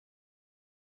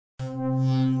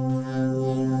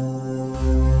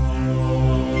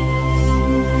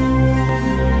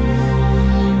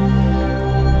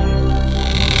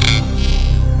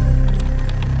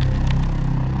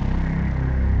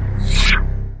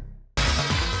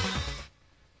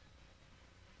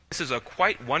This is a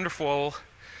quite wonderful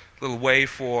little way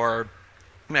for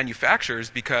manufacturers,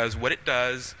 because what it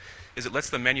does is it lets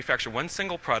them manufacture one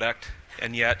single product,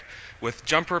 and yet with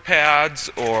jumper pads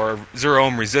or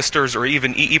zero-ohm resistors or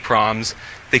even EEPROMs,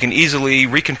 they can easily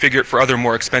reconfigure it for other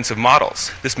more expensive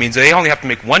models. This means they only have to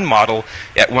make one model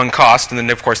at one cost, and then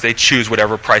of course they choose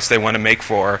whatever price they want to make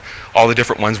for all the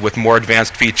different ones with more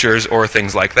advanced features or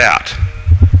things like that.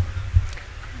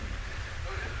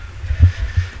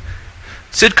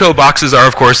 Sidco boxes are,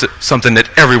 of course, something that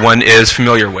everyone is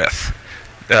familiar with.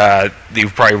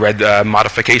 You've probably read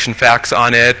modification facts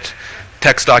on it,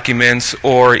 text documents,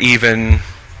 or even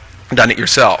done it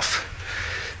yourself.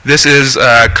 This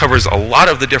covers a lot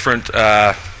of the different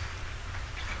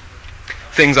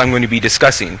things I'm going to be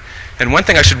discussing. And one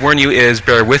thing I should warn you is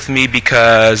bear with me,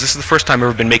 because this is the first time I've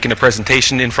ever been making a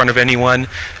presentation in front of anyone,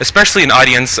 especially an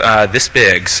audience this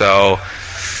big. So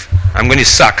I'm going to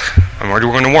suck. I'm already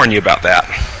going to warn you about that.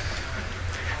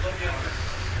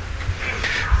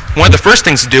 One of the first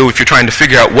things to do if you're trying to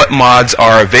figure out what mods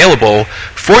are available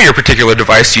for your particular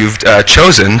device you've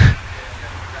chosen,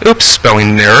 oops,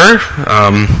 spelling error,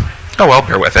 oh well,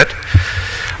 bear with it.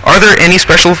 Are there any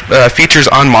special features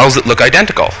on models that look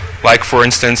identical? Like, for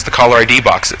instance, the caller ID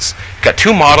boxes. You've got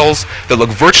two models that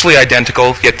look virtually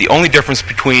identical, yet the only difference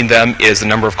between them is the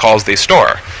number of calls they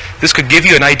store. This could give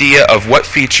you an idea of what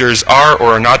features are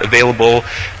or are not available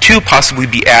to possibly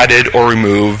be added or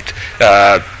removed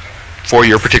for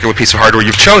your particular piece of hardware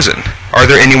you've chosen. Are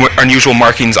there any unusual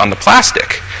markings on the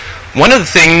plastic? One of the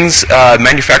things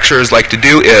manufacturers like to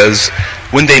do is,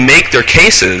 when they make their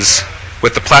cases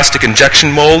with the plastic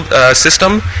injection mold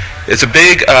system, it's a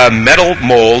big metal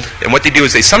mold, and what they do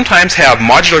is they sometimes have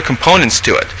modular components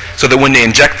to it, so that when they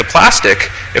inject the plastic,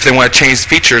 if they want to change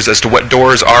features as to what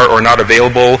doors are or not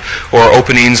available, or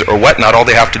openings or whatnot, all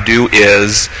they have to do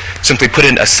is simply put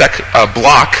in a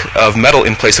block of metal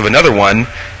in place of another one,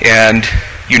 and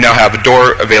you now have a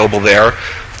door available there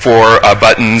for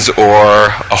buttons or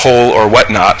a hole or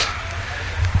whatnot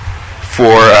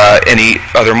for any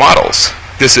other models.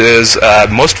 This is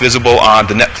most visible on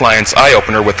the NetPliance eye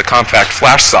opener with the compact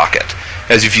flash socket.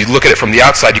 As if you look at it from the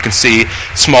outside, you can see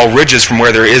small ridges from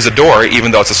where there is a door,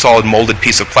 even though it's a solid molded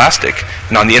piece of plastic.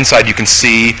 And on the inside, you can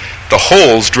see the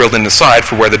holes drilled in the side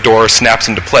for where the door snaps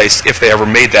into place, if they ever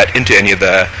made that into any of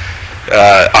the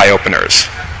eye openers.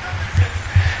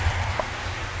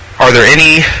 Are there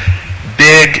any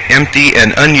big, empty,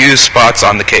 and unused spots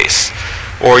on the case,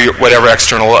 or whatever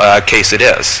external case it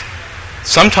is?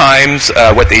 Sometimes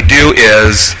what they do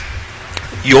is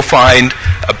you'll find,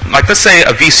 like let's say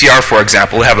a VCR, for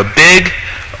example, will have a big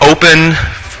open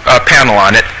panel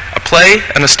on it, a play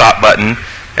and a stop button,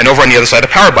 and over on the other side a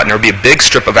power button. There will be a big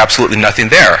strip of absolutely nothing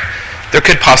there. There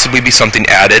could possibly be something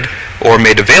added or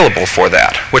made available for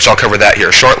that, which I'll cover that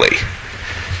here shortly.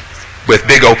 With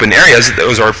big open areas,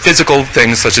 those are physical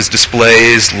things such as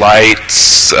displays,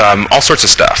 lights, all sorts of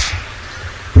stuff.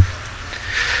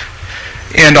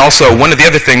 And also, one of the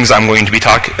other things I'm going to be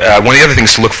one of the other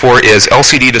things to look for is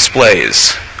LCD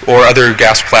displays or other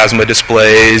gas plasma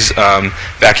displays,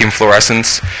 vacuum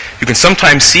fluorescence. You can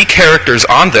sometimes see characters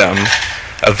on them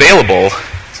available,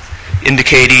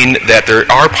 indicating that there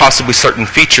are possibly certain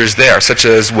features there, such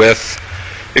as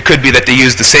it could be that they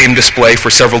use the same display for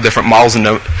several different models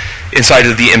inside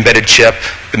of the embedded chip,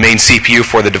 the main CPU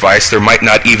for the device. There might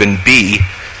not even be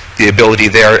the ability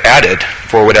there added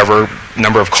for whatever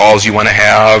number of calls you want to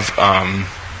have,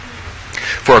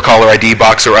 for a caller ID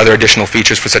box or other additional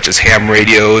features for such as ham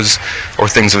radios or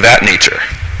things of that nature.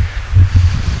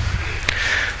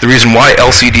 The reason why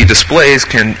LCD displays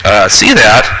can see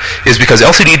that is because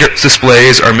LCD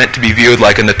displays are meant to be viewed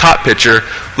like in the top picture,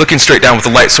 looking straight down with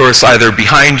the light source either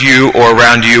behind you or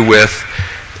around you with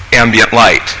ambient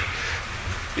light.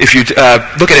 If you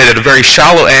look at it at a very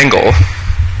shallow angle,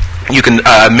 you can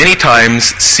many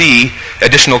times see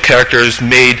additional characters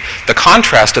the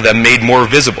contrast of them made more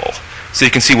visible. So you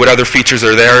can see what other features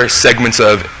are there, segments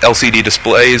of LCD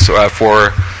displays for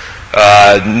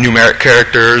numeric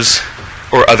characters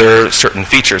or other certain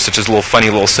features, such as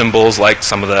funny little symbols like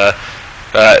some of the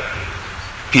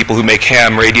people who make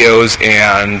ham radios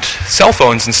and cell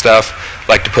phones and stuff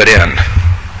like to put in.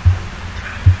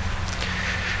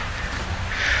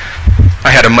 I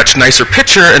had a much nicer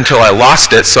picture until I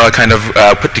lost it, so I kind of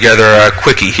put together a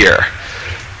quickie here.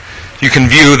 You can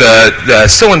view the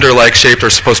cylinder-like shape are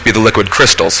supposed to be the liquid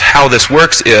crystals. How this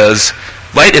works is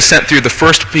light is sent through the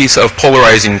first piece of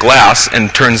polarizing glass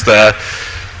and turns the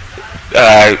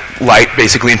light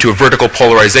basically into a vertical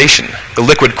polarization. The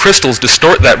liquid crystals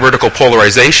distort that vertical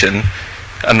polarization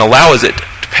and allows it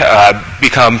to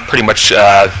become pretty much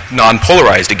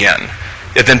non-polarized again.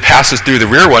 It then passes through the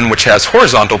rear one, which has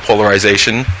horizontal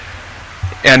polarization,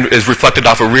 and is reflected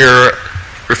off a rear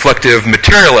reflective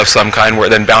material of some kind, where it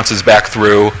then bounces back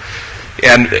through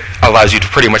and allows you to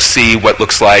pretty much see what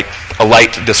looks like a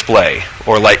light display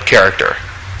or light character.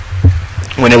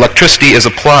 When electricity is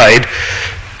applied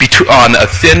on a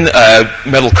thin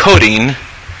metal coating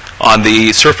on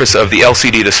the surface of the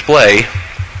LCD display,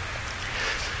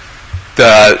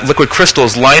 the liquid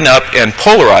crystals line up and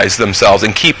polarize themselves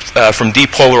and keep from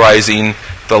depolarizing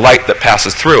the light that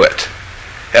passes through it,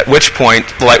 at which point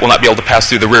the light will not be able to pass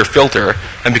through the rear filter,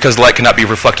 and because the light cannot be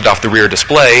reflected off the rear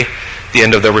display, the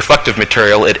end of the reflective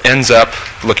material, it ends up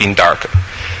looking dark.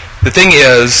 The thing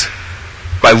is,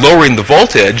 by lowering the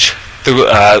voltage,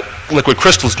 the liquid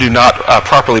crystals do not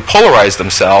properly polarize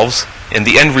themselves, and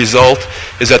the end result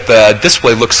is that the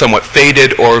display looks somewhat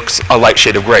faded or a light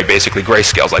shade of gray, basically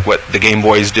grayscales, like what the Game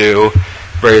Boys do,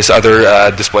 various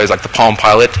other displays like the Palm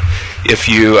Pilot, if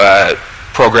you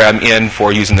program in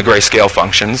for using the grayscale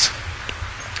functions.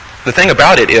 The thing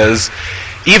about it is,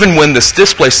 even when the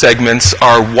display segments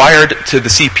are wired to the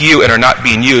CPU and are not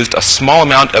being used, a small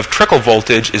amount of trickle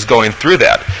voltage is going through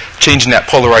that, changing that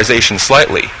polarization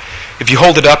slightly. If you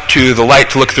hold it up to the light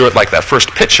to look through it like that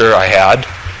first picture I had,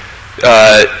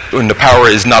 when the power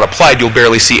is not applied, you'll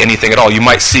barely see anything at all. You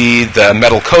might see the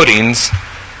metal coatings,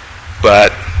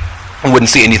 but you wouldn't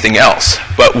see anything else.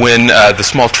 But when the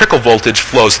small trickle voltage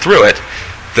flows through it,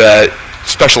 the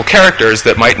special characters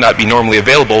that might not be normally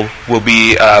available will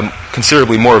be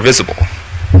considerably more visible.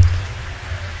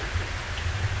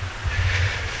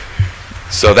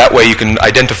 So that way you can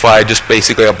identify just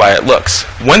basically by it looks.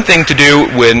 One thing to do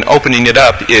when opening it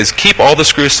up is keep all the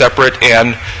screws separate,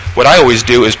 and what I always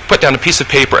do is put down a piece of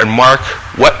paper and mark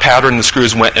what pattern the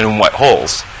screws went in what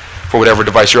holes for whatever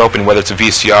device you're opening, whether it's a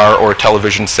VCR or a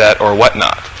television set or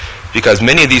whatnot. Because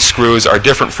many of these screws are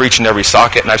different for each and every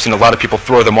socket, and I've seen a lot of people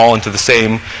throw them all into the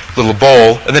same little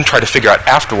bowl and then try to figure out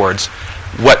afterwards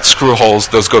what screw holes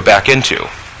those go back into.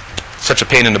 Such a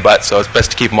pain in the butt, so it's best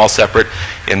to keep them all separate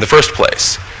in the first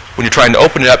place. When you're trying to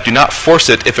open it up, do not force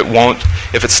it if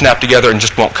it's snapped together and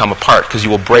just won't come apart, because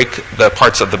you will break the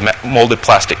parts of the molded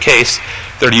plastic case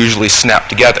that are usually snapped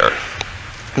together.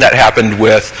 That happened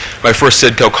with my first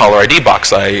Sidco caller ID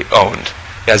box I owned,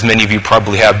 as many of you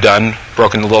probably have done,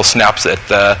 broken the little snaps at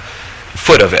the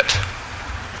foot of it.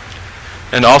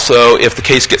 And also, if the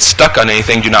case gets stuck on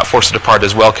anything, do not force it apart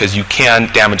as well, because you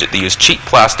can damage it. They use cheap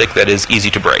plastic that is easy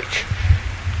to break.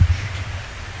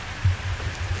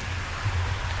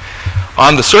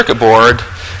 On the circuit board,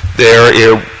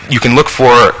 you can look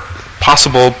for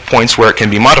possible points where it can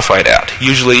be modified at.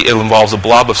 Usually it involves a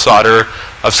blob of solder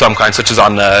of some kind, such as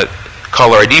on the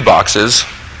caller ID boxes,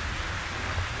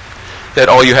 that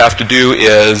all you have to do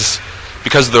is,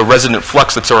 because of the resonant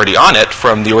flux that's already on it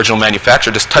from the original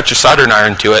manufacturer, just touch a soldering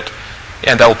iron to it,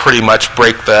 and that'll pretty much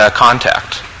break the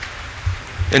contact.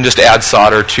 And just add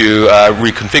solder to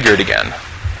reconfigure it again.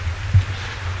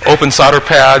 Open solder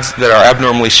pads that are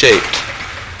abnormally shaped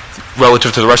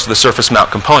relative to the rest of the surface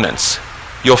mount components.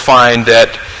 You'll find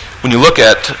that when you look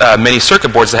at many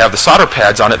circuit boards that have the solder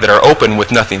pads on it that are open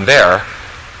with nothing there,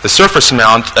 the surface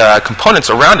mount components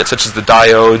around it, such as the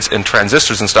diodes and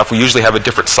transistors and stuff, will usually have a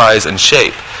different size and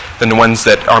shape than the ones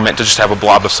that are meant to just have a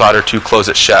blob of solder to close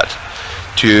it shut,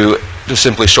 to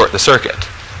simply short the circuit.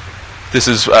 This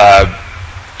is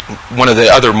one of the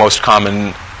other most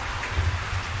common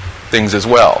things as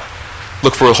well.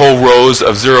 Look for whole rows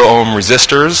of 0-ohm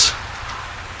resistors.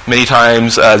 Many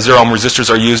times 0-ohm resistors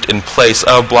are used in place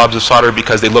of blobs of solder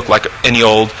because they look like any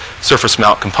old surface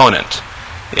mount component.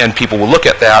 And people will look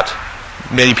at that.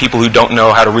 Many people who don't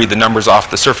know how to read the numbers off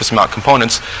the surface mount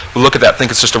components will look at that, think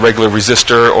it's just a regular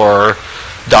resistor or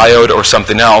diode or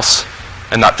something else,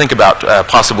 and not think about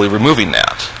possibly removing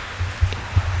that.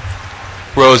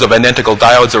 Rows of identical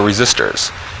diodes or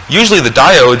resistors. Usually the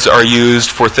diodes are used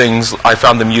for things, I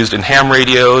found them used in ham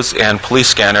radios and police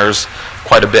scanners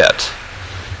quite a bit.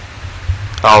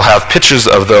 I'll have pictures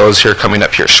of those here coming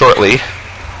up here shortly.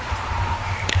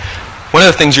 One of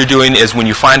the things you're doing is when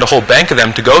you find a whole bank of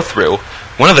them to go through,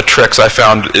 one of the tricks I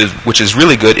found, which is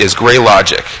really good, is gray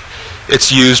logic.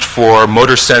 It's used for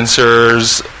motor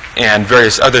sensors and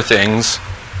various other things,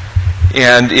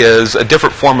 and is a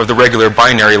different form of the regular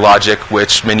binary logic,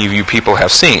 which many of you people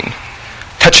have seen.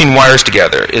 Touching wires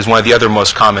together is one of the other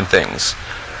most common things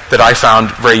that I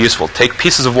found very useful. Take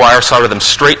pieces of wire, solder them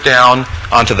straight down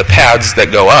onto the pads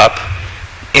that go up,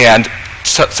 and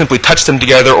simply touch them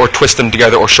together or twist them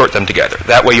together or short them together.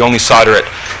 That way you only solder it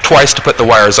twice to put the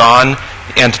wires on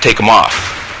and to take them off.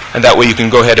 And that way you can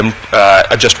go ahead and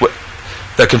adjust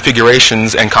the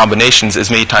configurations and combinations as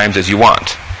many times as you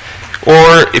want.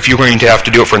 Or if you're going to have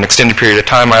to do it for an extended period of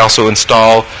time, I also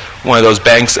install one of those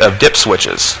banks of dip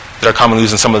switches that are commonly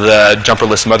used in some of the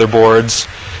jumperless motherboards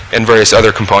and various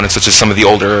other components, such as some of the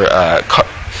older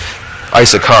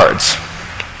ISA cards.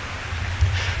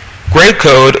 Gray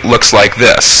code looks like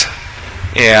this.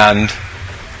 And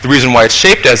the reason why it's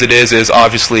shaped as it is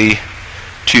obviously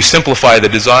to simplify the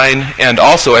design, and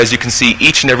also, as you can see,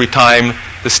 each and every time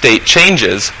the state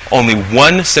changes, only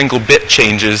one single bit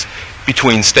changes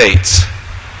between states.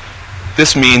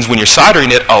 This means when you're soldering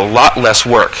it, a lot less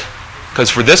work. Because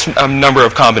for this number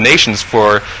of combinations,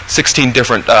 for 16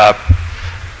 different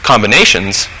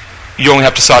combinations, you only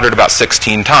have to solder it about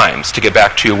 16 times to get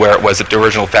back to where it was at the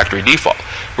original factory default.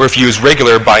 Where if you use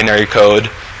regular binary code,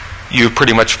 you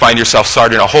pretty much find yourself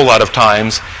soldering a whole lot of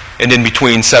times, and in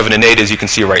between 7 and 8, as you can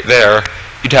see right there,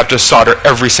 you'd have to solder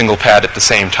every single pad at the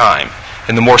same time.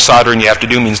 And the more soldering you have to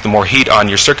do means the more heat on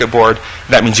your circuit board.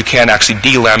 That means you can't actually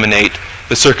delaminate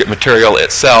the circuit material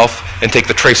itself and take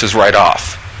the traces right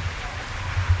off.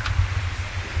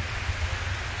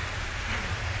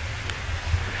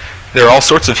 There are all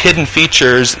sorts of hidden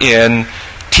features in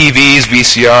TVs,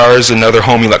 VCRs, and other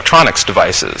home electronics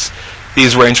devices.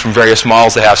 These range from various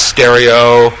models that have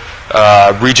stereo,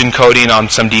 region coding on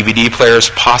some DVD players,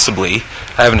 possibly.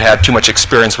 I haven't had too much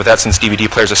experience with that since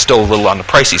DVD players are still a little on the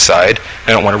pricey side.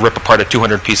 I don't want to rip apart a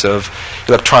 200 piece of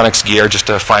electronics gear just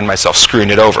to find myself screwing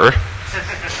it over.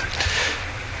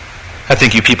 I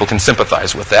think you people can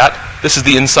sympathize with that. This is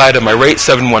the inside of my Rate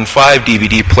 715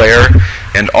 DVD player,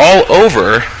 and all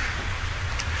over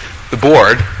the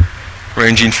board,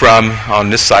 ranging from on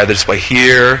this side of the display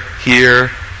here,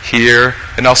 here, here,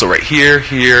 and also right here,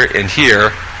 here, and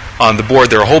here. On the board,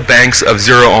 there are whole banks of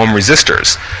 0-ohm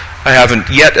resistors. I haven't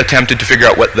yet attempted to figure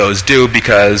out what those do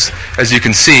because, as you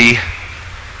can see,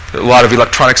 a lot of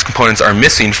electronics components are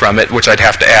missing from it, which I'd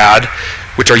have to add,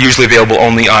 which are usually available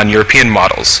only on European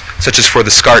models, such as for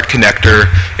the SCART connector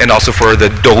and also for the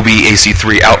Dolby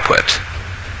AC3 output.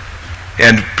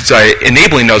 And by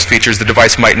enabling those features, the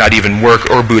device might not even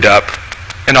work or boot up.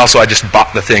 And also, I just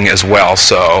bought the thing as well,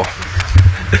 so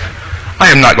I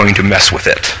am not going to mess with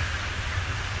it.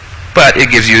 But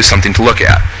it gives you something to look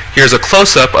at. Here's a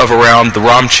close-up of around the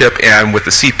ROM chip and with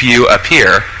the CPU up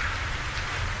here.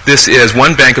 This is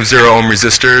one bank of 0-ohm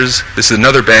resistors. This is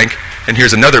another bank, and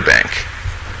here's another bank.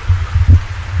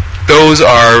 Those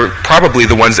are probably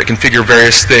the ones that configure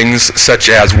various things, such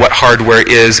as what hardware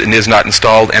is and is not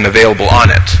installed and available on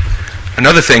it.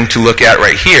 Another thing to look at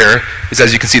right here is,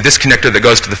 as you can see, this connector that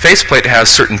goes to the faceplate has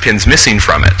certain pins missing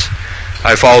from it.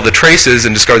 I followed the traces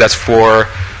and discovered that's for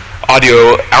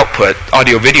audio output.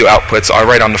 Audio-video outputs are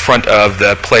right on the front of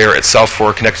the player itself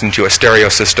for connecting to a stereo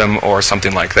system or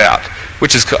something like that,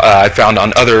 which is I found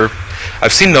on other.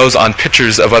 I've seen those on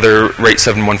pictures of other Rate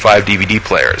 715 DVD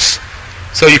players.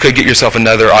 So you could get yourself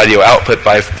another audio output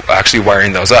by actually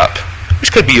wiring those up,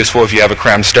 which could be useful if you have a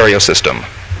crammed stereo system.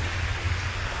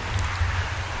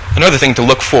 Another thing to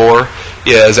look for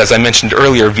is, as I mentioned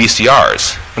earlier,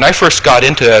 VCRs. When I first got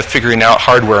into figuring out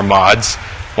hardware mods,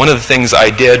 one of the things I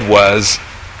did was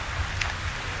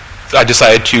I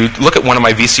decided to look at one of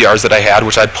my VCRs that I had,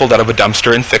 which I'd pulled out of a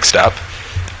dumpster and fixed up.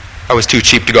 I was too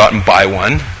cheap to go out and buy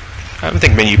one. I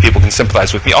think many of you people can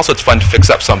sympathize with me. Also, it's fun to fix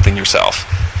up something yourself.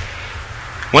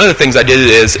 One of the things I did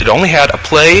is it only had a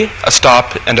play, a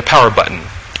stop, and a power button.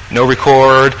 No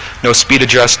record, no speed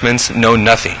adjustments, no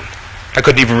nothing. I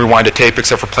couldn't even rewind a tape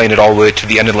except for playing it all the way to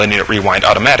the end and letting it rewind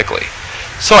automatically.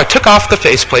 So I took off the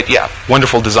faceplate. Yeah,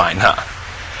 wonderful design, huh?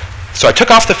 So I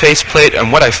took off the faceplate,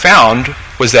 and what I found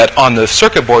was that on the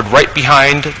circuit board right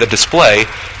behind the display,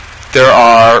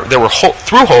 there were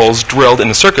through holes drilled in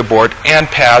the circuit board and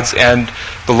pads and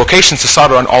the locations to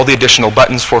solder on all the additional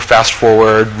buttons for fast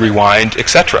forward, rewind,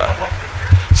 etc.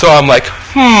 So I'm like,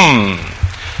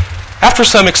 After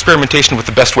some experimentation with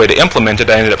the best way to implement it,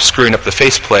 I ended up screwing up the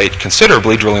faceplate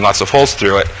considerably, drilling lots of holes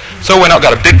through it. So I went out,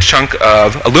 got a big chunk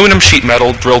of aluminum sheet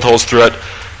metal, drilled holes through it,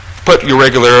 put your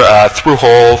regular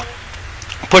through-hole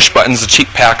push buttons, a cheap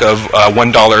pack of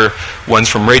 $1 ones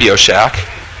from Radio Shack,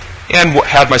 and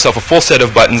had myself a full set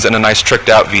of buttons and a nice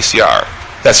tricked-out VCR.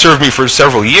 That served me for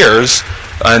several years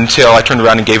until I turned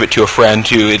around and gave it to a friend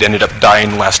who had ended up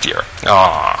dying last year.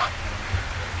 Aww.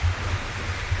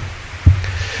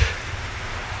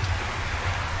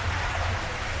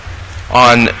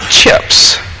 On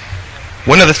chips,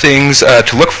 one of the things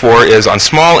to look for is on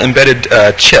small embedded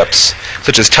chips,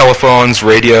 such as telephones,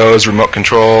 radios, remote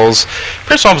controls,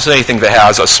 pretty much almost anything that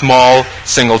has a small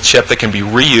single chip that can be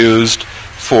reused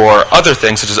for other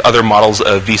things, such as other models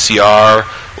of VCR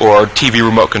or TV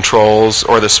remote controls,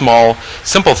 or the small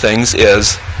simple things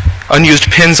is Unused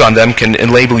pins on them can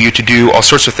enable you to do all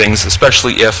sorts of things,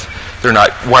 especially if they're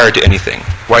not wired to anything.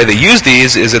 Why they use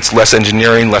these is it's less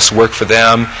engineering, less work for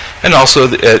them, and also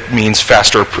it means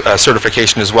faster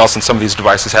certification as well, since some of these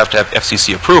devices have to have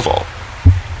FCC approval.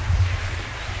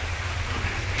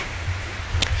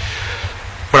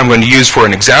 What I'm going to use for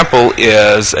an example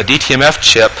is a DTMF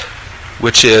chip,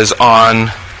 which is on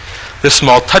this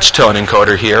small touch-tone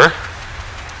encoder here,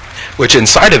 which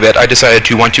inside of it I decided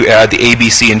to want to add the A, B,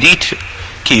 C, and D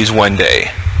keys one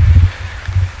day.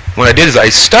 What I did is I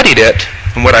studied it,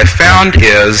 and what I found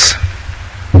is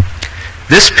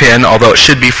this pin, although it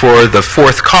should be for the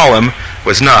fourth column,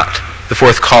 was not. The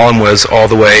fourth column was all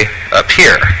the way up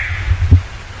here.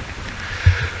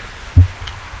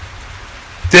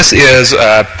 This is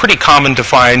pretty common to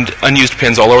find unused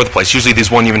pins all over the place. Usually these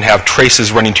won't even have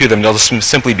traces running to them. They'll just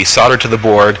simply be soldered to the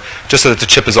board just so that the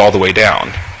chip is all the way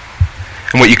down.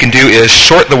 And what you can do is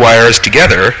short the wires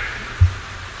together,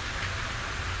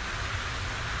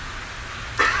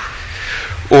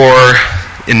 or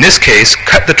in this case,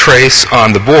 cut the trace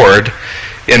on the board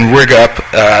and rig up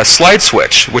a slide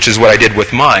switch, which is what I did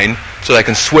with mine, so that I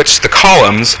can switch the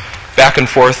columns back and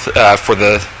forth for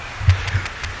the...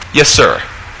 Yes, sir? Do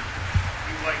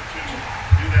you like to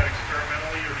do that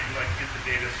experimentally, or do you like to get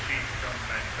the data sheet from the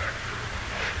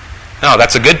manufacturer? No,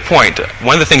 that's a good point.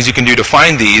 One of the things you can do to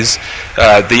find these,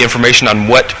 the information on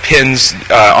what pins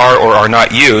are or are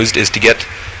not used, is to get,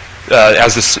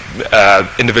 as this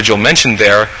individual mentioned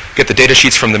there, get the data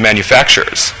sheets from the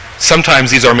manufacturers. Sometimes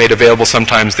these are made available,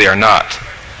 sometimes they are not.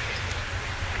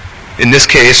 In this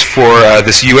case, for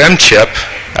this UM chip,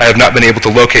 I have not been able to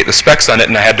locate the specs on it,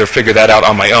 and I had to figure that out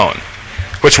on my own.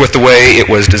 Which, with the way it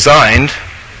was designed,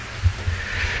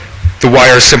 the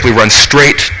wires simply run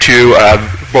straight to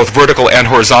both vertical and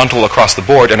horizontal across the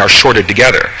board and are shorted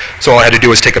together. So all I had to do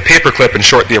was take a paper clip and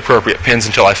short the appropriate pins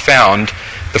until I found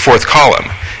the fourth column.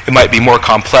 It might be more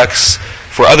complex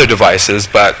for other devices,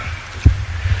 but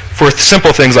for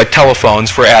simple things like telephones,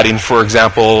 for adding, for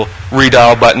example,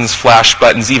 redial buttons, flash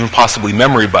buttons, even possibly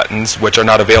memory buttons, which are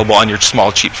not available on your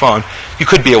small, cheap phone, you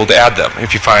could be able to add them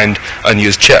if you find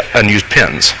unused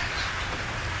pins.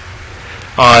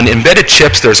 On embedded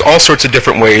chips, there's all sorts of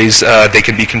different ways they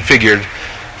can be configured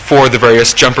for the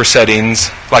various jumper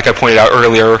settings, like I pointed out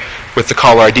earlier with the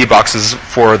caller ID boxes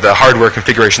for the hardware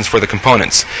configurations for the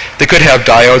components. They could have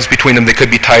diodes between them. They could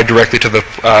be tied directly to the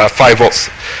 5-volt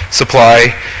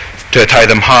supply to tie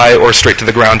them high, or straight to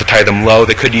the ground to tie them low.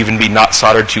 They could even be not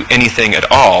soldered to anything at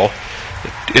all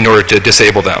in order to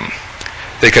disable them.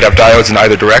 They could have diodes in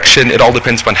either direction. It all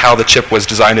depends upon how the chip was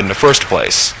designed in the first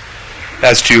place.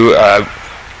 As to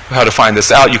how to find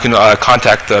this out, you can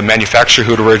contact the manufacturer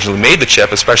who had originally made the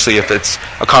chip, especially if it's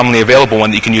a commonly available one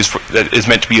that you can use that is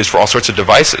meant to be used for all sorts of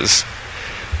devices,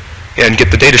 and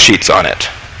get the data sheets on it.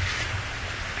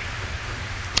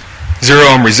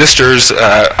 0-ohm resistors,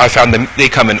 I found them, they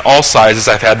come in all sizes.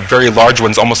 I've had very large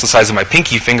ones, almost the size of my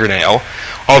pinky fingernail,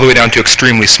 all the way down to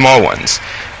extremely small ones.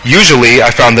 Usually I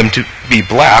found them to be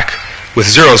black with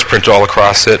zeros printed all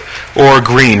across it, or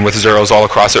green with zeros all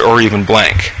across it, or even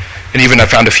blank. And even I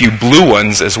found a few blue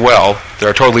ones as well.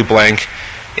 They're totally blank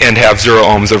and have 0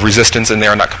 ohms of resistance, and they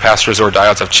are not capacitors or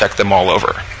diodes. I've checked them all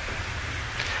over.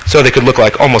 So they could look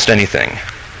like almost anything.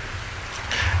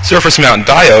 Surface mount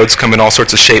diodes come in all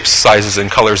sorts of shapes, sizes,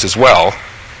 and colors as well,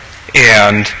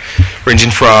 and ranging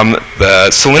from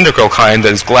the cylindrical kind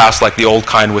that is glass, like the old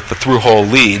kind with the through-hole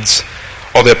leads,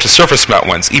 all the way up to surface mount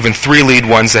ones, even 3-lead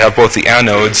ones that have both the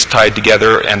anodes tied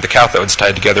together and the cathodes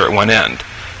tied together at one end.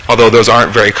 Although those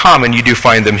aren't very common, you do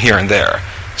find them here and there,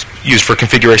 used for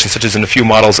configurations such as in a few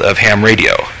models of ham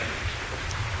radio.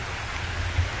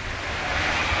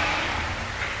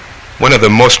 One of the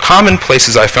most common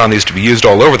places I found these to be used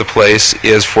all over the place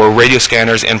is for radio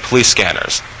scanners and police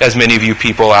scanners, as many of you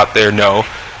people out there know,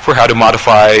 for how to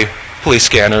modify police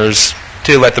scanners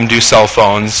to let them do cell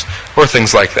phones or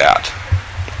things like that.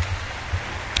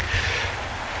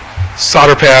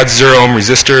 Solder pads, 0-ohm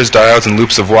resistors, diodes, and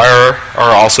loops of wire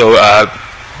are also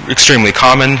extremely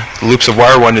common. The loops of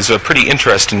wire one is a pretty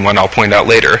interesting one I'll point out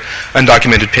later.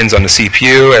 Undocumented pins on the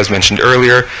CPU, as mentioned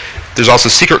earlier. There's also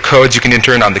secret codes you can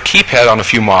enter in on the keypad on a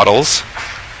few models.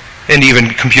 And even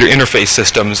computer interface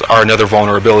systems are another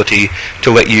vulnerability to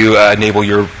let you enable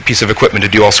your piece of equipment to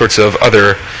do all sorts of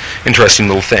other interesting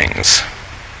little things.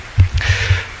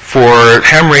 For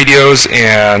ham radios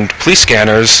and police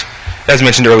scanners, as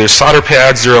mentioned earlier, solder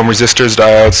pads, 0-ohm resistors,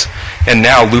 diodes, and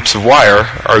now loops of wire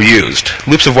are used.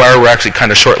 Loops of wire were actually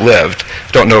kind of short-lived.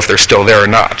 Don't know if they're still there or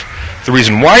not. The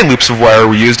reason why loops of wire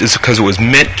were used is because it was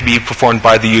meant to be performed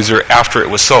by the user after it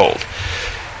was sold.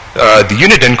 The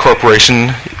Uniden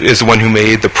Corporation is the one who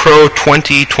made the Pro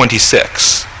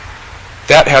 2026.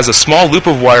 That has a small loop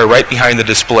of wire right behind the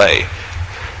display,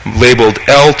 labeled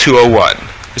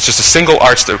L201. It's just a single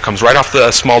arch that comes right off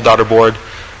the small daughter board,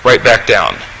 right back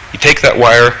down. You take that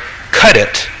wire, cut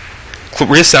it,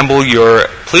 reassemble your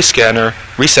police scanner,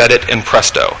 reset it, and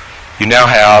presto. You now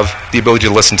have the ability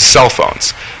to listen to cell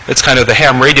phones. It's kind of the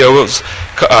ham radios,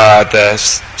 the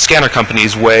scanner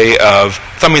company's way of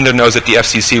thumbing their nose at the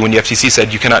FCC when the FCC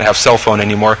said you cannot have cell phone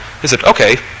anymore. They said,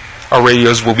 okay, our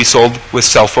radios will be sold with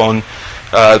cell phone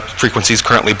frequencies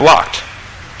currently blocked.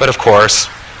 But of course,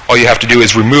 all you have to do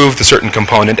is remove the certain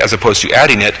component as opposed to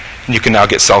adding it, and you can now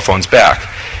get cell phones back.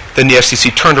 Then the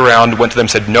FCC turned around, went to them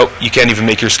and said, nope, you can't even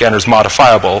make your scanners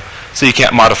modifiable, so you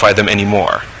can't modify them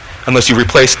anymore, unless you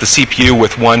replace the CPU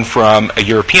with one from a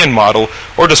European model,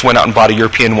 or just went out and bought a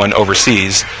European one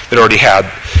overseas that already had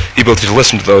the ability to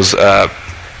listen to those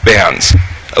bands.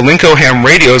 Alinco ham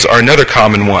radios are another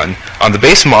common one. On the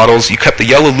base models, you cut the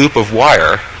yellow loop of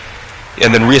wire,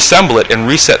 and then reassemble it and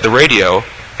reset the radio,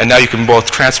 and now you can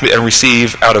both transmit and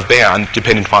receive out of band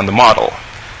depending upon the model.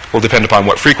 Will depend upon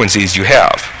what frequencies you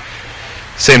have.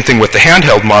 Same thing with the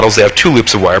handheld models. They have two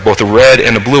loops of wire, both a red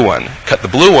and a blue one. Cut the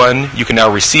blue one, you can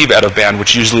now receive out of band,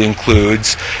 which usually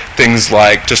includes things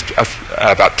like just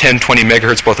about 10, 20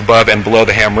 megahertz both above and below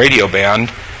the ham radio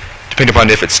band, depending upon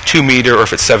if it's 2 meter or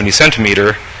if it's 70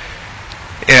 centimeter.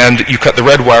 And you cut the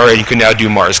red wire and you can now do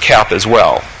Mars cap as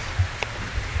well.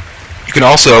 You can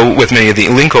also, with many of the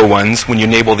Alinco ones, when you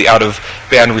enable the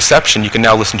out-of-band reception, you can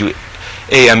now listen to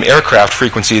AM aircraft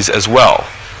frequencies as well,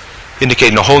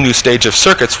 indicating a whole new stage of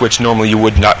circuits which normally you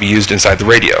would not be used inside the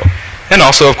radio. And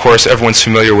also, of course, everyone's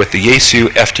familiar with the Yaesu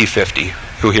FT50.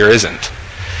 Who here isn't?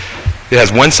 It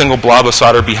has one single blob of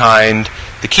solder behind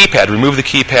the keypad. Remove the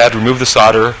keypad, remove the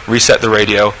solder, reset the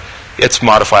radio. It's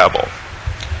modifiable.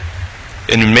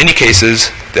 And in many cases,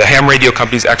 the ham radio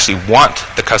companies actually want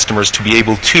the customers to be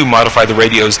able to modify the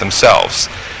radios themselves.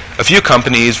 A few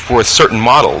companies, for certain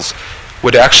models,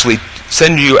 would actually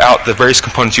send you out the various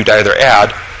components you'd either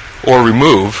add or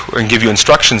remove, and give you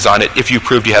instructions on it if you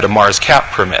proved you had a Mars cap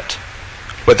permit.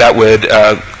 What that would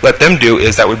let them do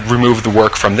is that would remove the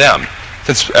work from them,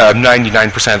 since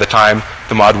 99% of the time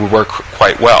the mod would work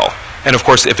quite well. And of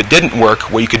course, if it didn't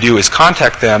work, what you could do is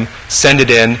contact them, send it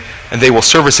in, and they will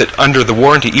service it under the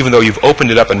warranty, even though you've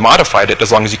opened it up and modified it,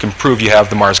 as long as you can prove you have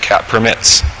the Mars cap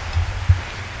permits.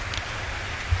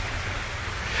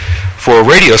 For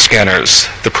radio scanners,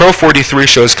 the Pro 43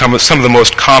 shows some of the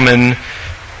most common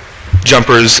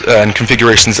jumpers and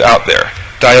configurations out there.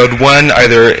 Diode 1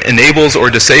 either enables or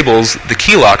disables the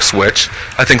key lock switch.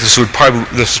 I think this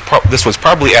was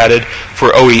probably added for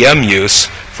OEM use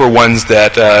for ones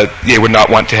that they would not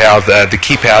want to have the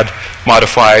keypad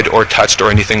modified or touched or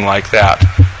anything like that.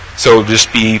 So it would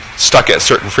just be stuck at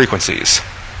certain frequencies.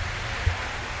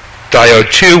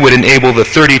 Diode 2 would enable the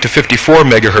 30 to 54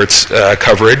 megahertz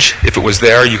coverage. If it was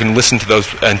there, you can listen to those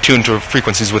and tune to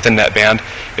frequencies within that band.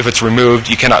 If it's removed,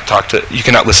 you cannot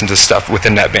listen to stuff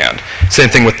within that band. Same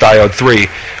thing with Diode 3,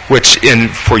 which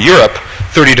for Europe,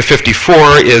 30 to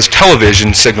 54 is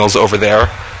television signals over there,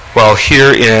 while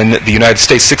here in the United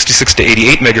States, 66 to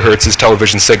 88 megahertz is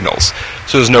television signals.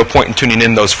 So there's no point in tuning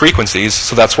in those frequencies,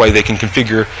 so that's why they can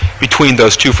configure between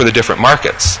those two for the different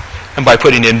markets. And by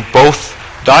putting in both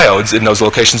diodes in those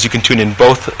locations, you can tune in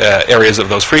both areas of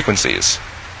those frequencies.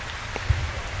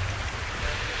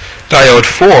 Diode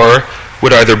 4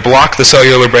 would either block the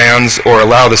cellular bands or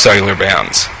allow the cellular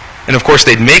bands. And of course,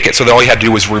 they'd make it so that all you had to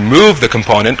do was remove the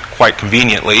component, quite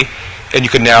conveniently, and you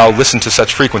could now listen to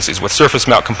such frequencies. With surface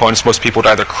mount components, most people would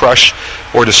either crush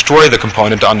or destroy the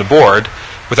component on the board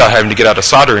without having to get out a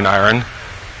soldering iron,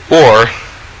 or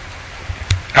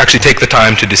actually take the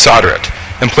time to desolder it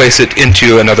and place it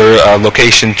into another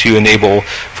location to enable,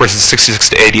 for instance, 66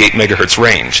 to 88 megahertz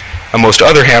range. On most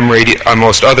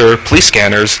other police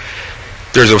scanners,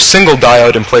 there's a single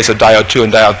diode in place of Diode 2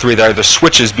 and Diode 3 that either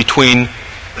switches between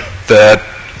the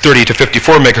 30 to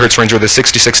 54 megahertz range or the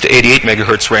 66 to 88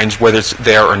 megahertz range, whether it's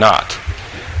there or not.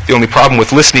 The only problem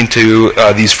with listening to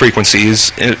these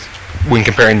frequencies when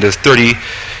comparing the 30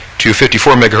 to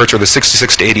 54 megahertz or the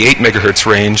 66 to 88 megahertz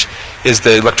range is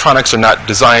the electronics are not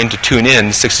designed to tune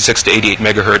in 66 to 88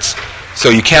 megahertz. So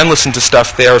you can listen to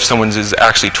stuff there if someone is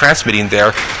actually transmitting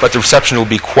there, but the reception will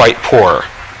be quite poor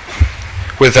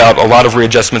without a lot of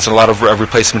readjustments and a lot of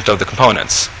replacement of the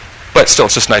components. But still,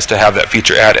 it's just nice to have that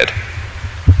feature added.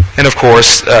 And of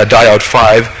course, Diode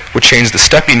 5 would change the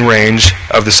stepping range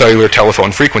of the cellular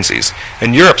telephone frequencies.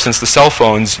 In Europe, since the cell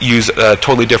phones use a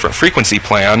totally different frequency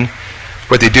plan,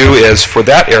 what they do is, for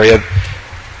that area,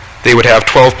 they would have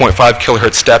 12.5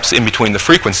 kilohertz steps in between the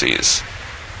frequencies.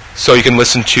 So you can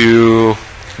listen to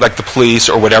like the police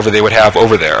or whatever they would have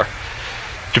over there,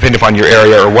 depending upon your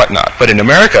area or whatnot. But in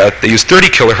America, they use 30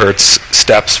 kilohertz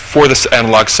steps for the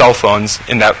analog cell phones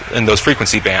in those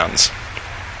frequency bands.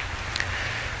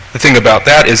 The thing about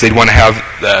that is they'd want to have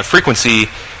the frequency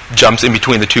jumps in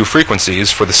between the two frequencies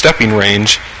for the stepping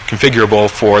range configurable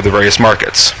for the various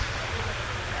markets.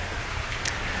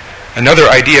 Another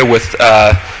idea with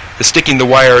the sticking the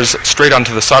wires straight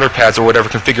onto the solder pads or whatever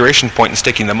configuration point and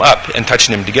sticking them up and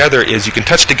touching them together is you can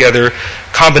touch together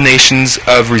combinations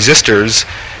of resistors,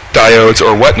 diodes,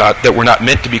 or whatnot that were not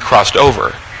meant to be crossed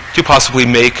over to possibly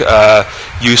make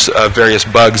use of various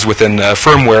bugs within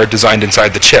firmware designed inside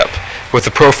the chip. With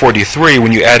the Pro 43,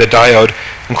 when you add a diode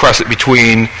and cross it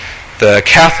between the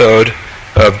cathode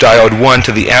of diode 1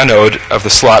 to the anode of the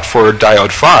slot for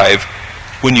diode 5,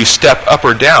 when you step up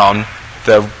or down,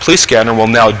 the police scanner will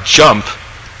now jump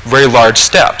very large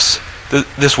steps.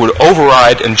 This would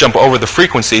override and jump over the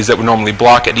frequencies that would normally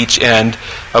block at each end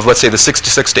of, let's say, the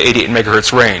 66 to 88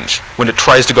 megahertz range. When it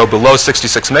tries to go below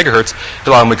 66 megahertz,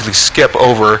 it'll automatically skip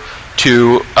over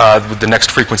to the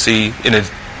next frequency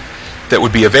that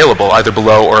would be available, either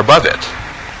below or above it.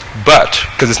 But,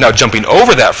 because it's now jumping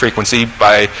over that frequency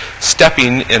by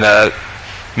stepping in a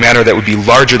manner that would be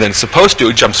larger than it's supposed to,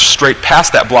 it jumps straight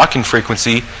past that blocking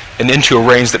frequency and into a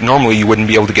range that normally you wouldn't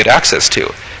be able to get access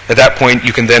to. At that point,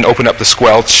 you can then open up the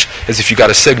squelch as if you got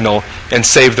a signal and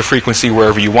save the frequency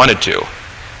wherever you wanted to.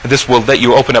 And this will let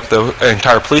you open up the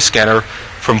entire police scanner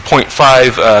from 0.5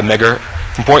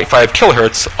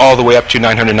 kilohertz all the way up to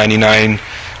 999.995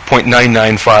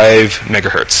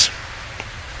 megahertz.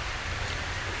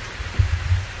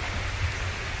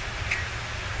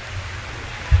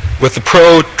 With the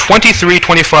Pro 23,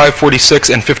 25, 46,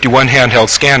 and 51 handheld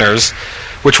scanners,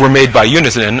 which were made by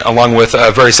Unison, along with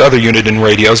various other Unison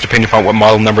radios, depending upon what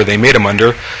model number they made them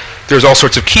under, there's all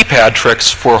sorts of keypad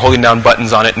tricks for holding down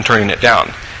buttons on it and turning it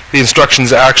down. The instruction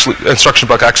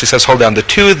book actually says hold down the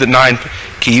 2, the 9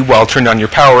 key while turn down your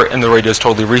power, and the radio is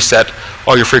totally reset.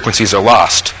 All your frequencies are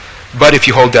lost. But if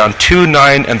you hold down 2,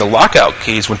 9, and the lockout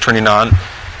keys when turning on,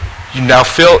 you now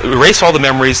erase all the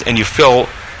memories and you fill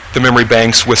the memory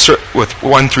banks with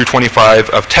 1 through 25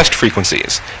 of test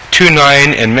frequencies. 2,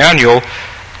 9, and manual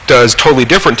does totally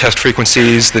different test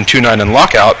frequencies than 2, 9, and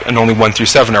lockout, and only 1 through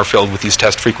 7 are filled with these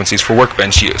test frequencies for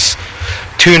workbench use.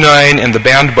 2, 9, and the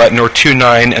band button, or 2,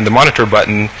 9, and the monitor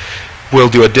button will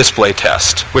do a display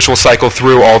test, which will cycle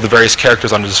through all the various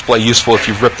characters on the display, useful if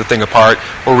you've ripped the thing apart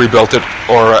or rebuilt it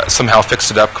or somehow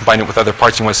fixed it up, combined it with other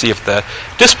parts. You want to see if the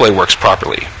display works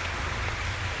properly.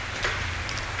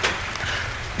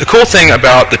 The cool thing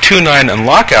about the 2, 9, and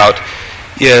lockout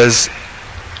is,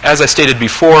 as I stated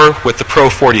before, with the Pro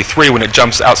 43, when it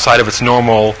jumps outside of its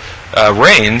normal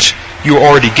range, you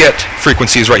already get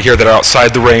frequencies right here that are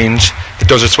outside the range that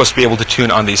those are supposed to be able to tune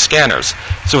on these scanners.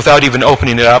 So without even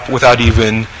opening it up, without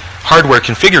even hardware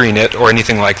configuring it or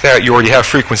anything like that, you already have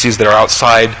frequencies that are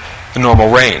outside the normal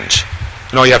range.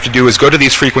 And all you have to do is go to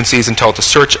these frequencies and tell it to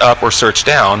search up or search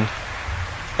down,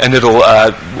 and it'll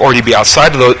already be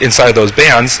inside of those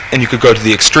bands, and you could go to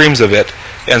the extremes of it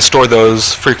and store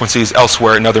those frequencies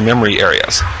elsewhere in other memory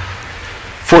areas.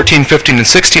 14, 15, and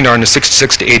 16 are in the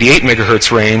 66 to 88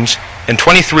 megahertz range, and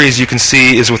 23, as you can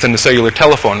see, is within the cellular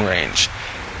telephone range.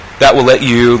 That will let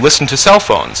you listen to cell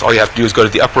phones. All you have to do is go to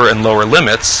the upper and lower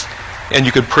limits, and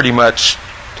you could pretty much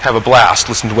have a blast,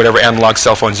 listen to whatever analog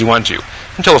cell phones you want to,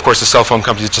 until, of course, the cell phone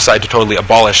companies decide to totally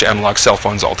abolish analog cell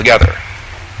phones altogether.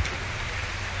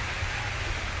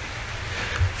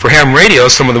 For ham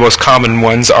radios, some of the most common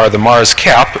ones are the Mars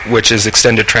CAP, which is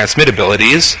extended transmit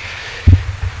abilities.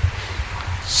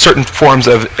 Certain forms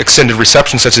of extended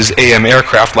reception, such as AM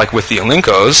aircraft, like with the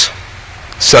Alincos,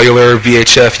 cellular,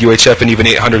 VHF, UHF, and even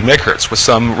 800 megahertz. With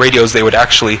some radios, they would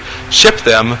actually ship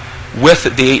them with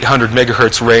the 800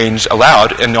 megahertz range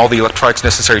allowed and all the electronics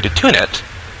necessary to tune it.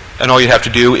 And all you'd have to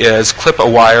do is clip a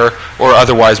wire or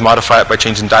otherwise modify it by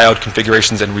changing diode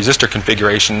configurations and resistor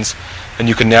configurations, and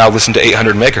you can now listen to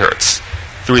 800 megahertz.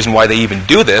 The reason why they even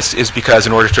do this is because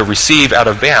in order to receive out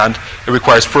of band, it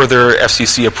requires further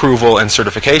FCC approval and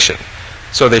certification.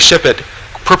 So they ship it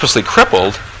purposely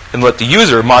crippled and let the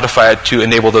user modify it to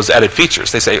enable those added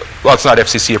features. They say, well, it's not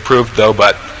FCC approved though,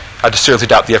 but I seriously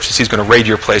doubt the FCC is going to raid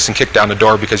your place and kick down the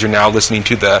door because you're now listening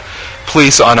to the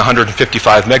police on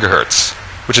 155 megahertz,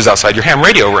 which is outside your ham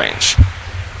radio range.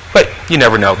 But you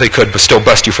never know. They could still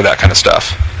bust you for that kind of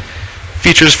stuff.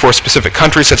 Features for specific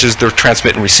countries, such as their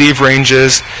transmit and receive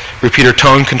ranges, repeater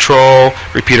tone control,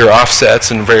 repeater offsets,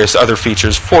 and various other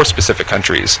features for specific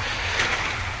countries.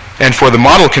 And for the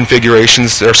model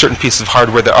configurations, there are certain pieces of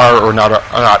hardware that are or are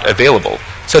not available,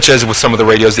 such as with some of the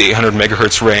radios, the 800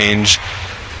 megahertz range,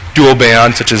 dual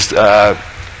band, such as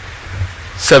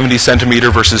 70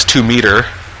 centimeter versus 2 meter,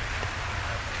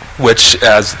 which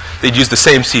as they'd use the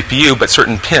same CPU, but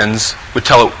certain pins would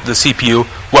tell the CPU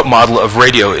what model of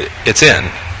radio it's in,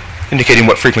 indicating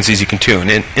what frequencies you can tune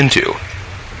into.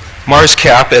 Mars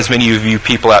Cap, as many of you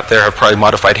people out there have probably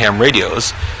modified ham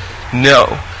radios,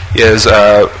 know is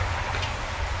a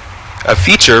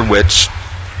feature which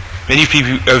many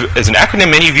people, as an acronym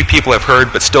many of you people have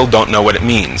heard but still don't know what it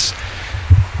means.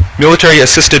 Military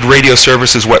Assisted Radio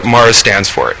Service is what MARS stands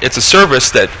for. It's a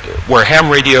service where ham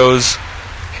radios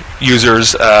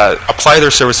users apply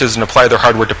their services and apply their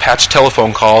hardware to patch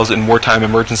telephone calls in wartime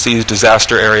emergencies,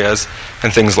 disaster areas,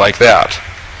 and things like that.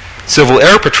 Civil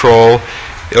Air Patrol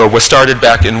was started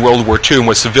back in World War II and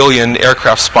was civilian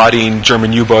aircraft spotting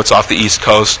German U-boats off the East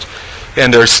Coast,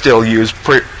 and they're still used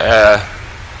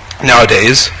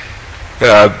nowadays.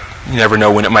 You never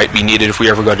know when it might be needed. If we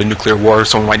ever go to nuclear war,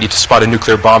 someone might need to spot a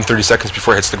nuclear bomb 30 seconds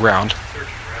before it hits the ground.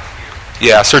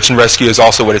 Yeah, search and rescue is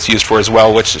also what it's used for as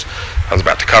well, which I was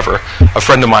about to cover. A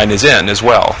friend of mine is in as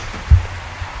well.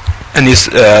 And these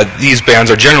bands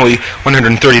are generally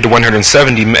 130 to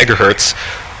 170 megahertz,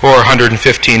 or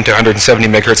 115 to 170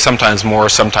 megahertz, sometimes more,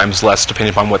 sometimes less,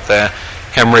 depending upon what the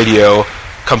ham radio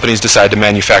companies decide to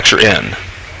manufacture in.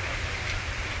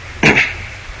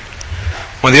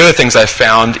 One of the other things I've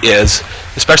found is,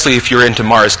 especially if you're into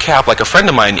Mars Cap, like a friend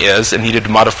of mine is, and needed to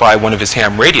modify one of his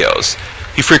ham radios,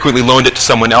 he frequently loaned it to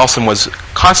someone else and was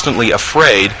constantly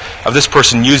afraid of this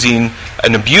person using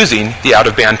and abusing the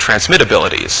out-of-band transmit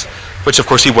abilities, which of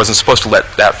course he wasn't supposed to let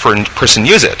that person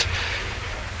use it.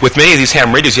 With many of these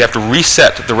ham radios, you have to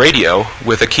reset the radio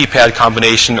with a keypad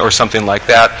combination or something like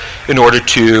that in order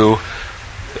to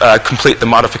complete the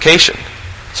modification.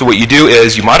 So what you do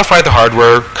is you modify the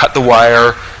hardware, cut the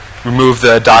wire, remove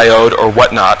the diode or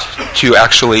whatnot to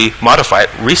actually modify it,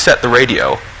 reset the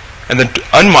radio, and then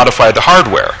unmodify the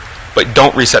hardware, but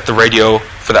don't reset the radio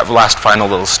for that last final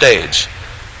little stage.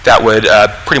 That would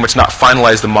pretty much not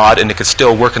finalize the mod, and it could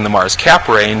still work in the Mars Cap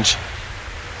range,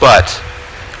 but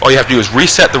all you have to do is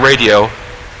reset the radio,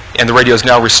 and the radio is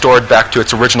now restored back to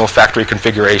its original factory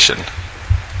configuration.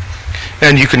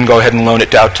 And you can go ahead and loan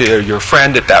it out to your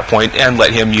friend at that point and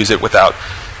let him use it without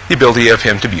the ability of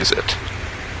him to abuse it.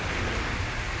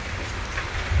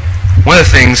 One of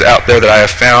the things out there that I have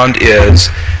found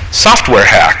is software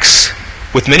hacks.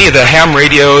 With many of the ham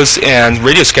radios and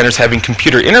radio scanners having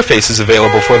computer interfaces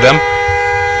available for them,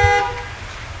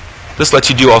 this lets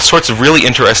you do all sorts of really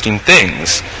interesting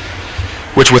things,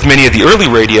 which with many of the early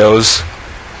radios,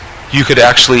 you could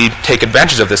actually take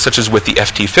advantage of this, such as with the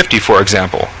FT50, for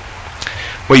example.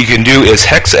 What you can do is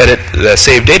hex edit the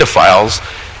saved data files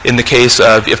in the case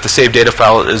of if the saved data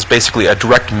file is basically a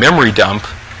direct memory dump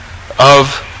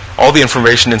of all the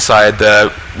information inside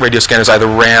the radio scanner's either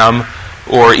RAM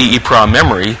or EEPROM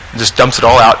memory, just dumps it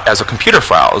all out as a computer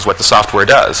file is what the software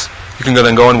does. You can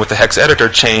then go in with the hex editor,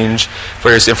 change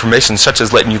various information such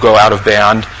as letting you go out of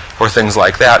band or things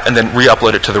like that, and then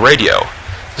re-upload it to the radio.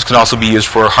 This can also be used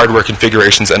for hardware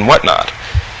configurations and whatnot.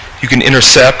 You can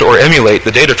intercept or emulate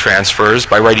the data transfers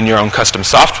by writing your own custom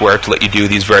software to let you do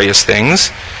these various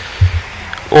things,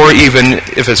 or even,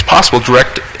 if it's possible,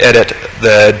 direct edit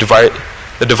the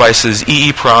device's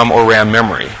EEPROM or RAM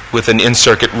memory with an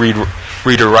in-circuit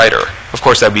reader-writer. Of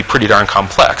course, that would be pretty darn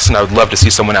complex, and I would love to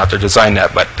see someone out there design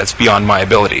that, but that's beyond my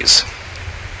abilities.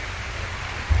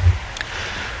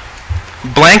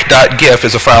 Blank.gif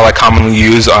is a file I commonly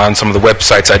use on some of the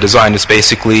websites I design. It's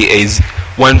basically a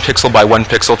 1 pixel by 1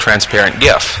 pixel transparent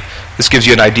GIF. This gives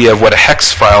you an idea of what a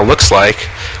hex file looks like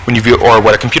when you view, or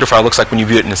what a computer file looks like when you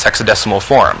view it in its hexadecimal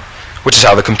form, which is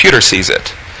how the computer sees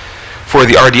it. For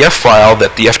the RDF file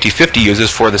that the FT50 uses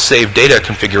for the saved data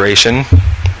configuration,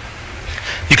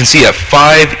 you can see a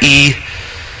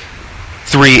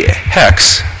 5E3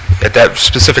 hex at that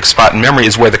specific spot in memory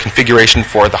is where the configuration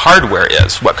for the hardware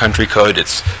is, what country code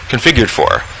it's configured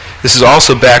for. This is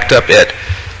also backed up at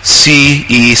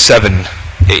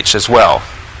CE7H as well,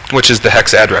 which is the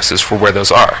hex addresses for where those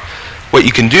are. What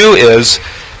you can do is,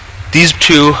 these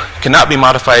two cannot be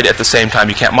modified at the same time.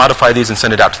 You can't modify these and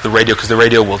send it out to the radio because the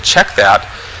radio will check that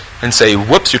and say,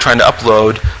 whoops, you're trying to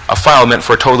upload a file meant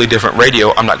for a totally different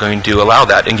radio. I'm not going to allow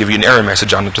that, and give you an error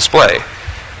message on the display.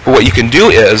 But what you can do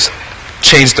is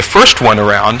change the first one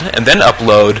around and then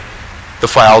upload the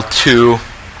file to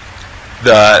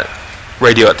the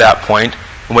radio at that point.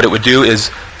 And what it would do is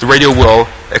the radio will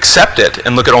accept it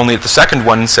and look at only at the second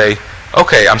one and say,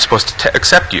 okay, I'm supposed to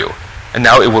accept you. and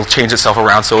now it will change itself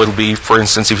around, so it'll be, for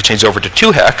instance, if you change it over to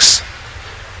 2 hex,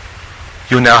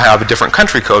 you now have a different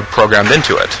country code programmed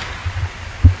into it.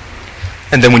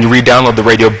 And then when you re-download the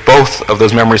radio, both of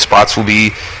those memory spots will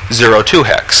be 02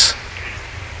 hex.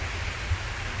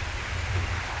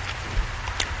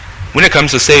 When it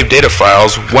comes to saved data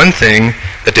files, one thing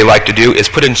that they like to do is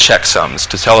put in checksums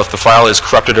to tell if the file is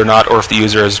corrupted or not, or if the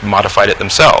user has modified it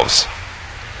themselves.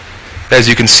 As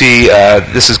you can see,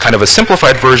 this is kind of a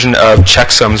simplified version of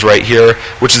checksums right here,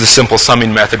 which is a simple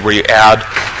summing method where you add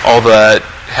all the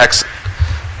hex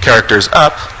characters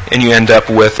up, and you end up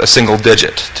with a single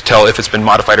digit to tell if it's been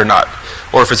modified or not,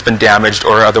 or if it's been damaged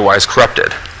or otherwise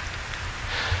corrupted.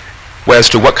 As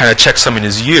to what kind of checksumming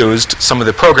is used, some of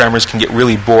the programmers can get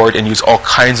really bored and use all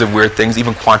kinds of weird things,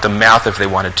 even quantum math if they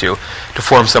wanted to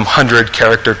form some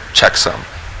 100-character checksum.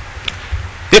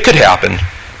 It could happen,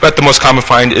 but the most common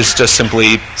find is just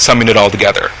simply summing it all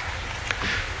together.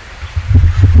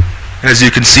 And as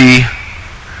you can see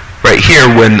right here,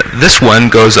 when this one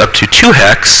goes up to 2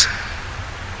 hex,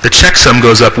 the checksum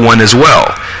goes up 1 as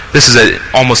well. This is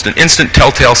almost an instant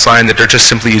telltale sign that they're just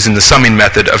simply using the summing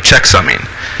method of checksumming.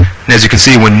 And as you can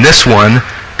see, when this one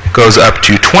goes up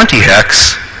to 20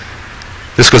 hex,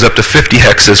 this goes up to 50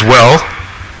 hex as well,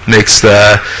 makes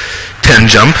the 10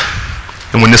 jump.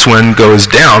 And when this one goes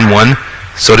down 1,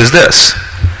 so does this.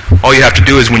 All you have to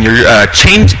do is when you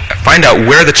find out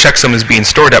where the checksum is being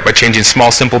stored at by changing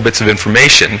small, simple bits of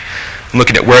information, and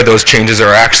looking at where those changes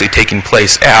are actually taking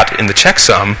place at in the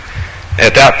checksum.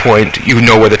 At that point, you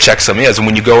know where the checksum is. And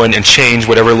when you go in and change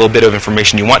whatever little bit of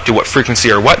information you want to, what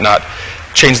frequency or whatnot,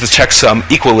 change the checksum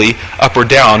equally up or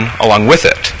down along with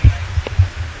it.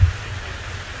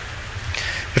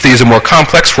 If they use a more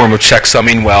complex form of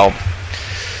checksumming, well,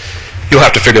 you'll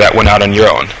have to figure that one out on your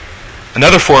own.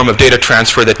 Another form of data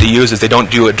transfer that they use is they don't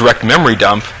do a direct memory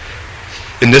dump.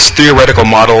 In this theoretical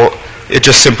model, it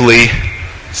just simply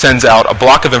sends out a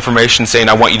block of information saying,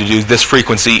 I want you to do this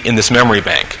frequency in this memory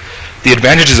bank. The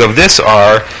advantages of this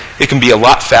are it can be a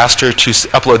lot faster to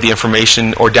upload the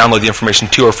information or download the information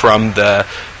to or from the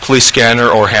police scanner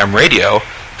or ham radio,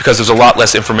 because there's a lot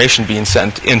less information being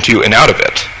sent into and out of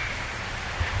it.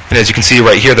 And as you can see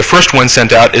right here, the first one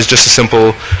sent out is just a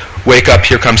simple wake up,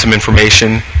 here comes some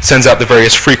information, sends out the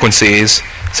various frequencies,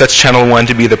 sets channel 1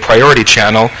 to be the priority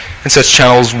channel, and sets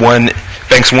channels 1,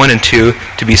 banks 1 and 2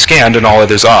 to be scanned and all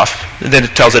others off. And then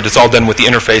it tells it it's all done with the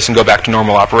interface and go back to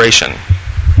normal operation.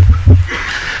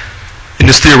 In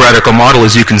this theoretical model,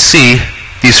 as you can see,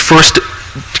 these first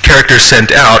characters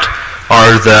sent out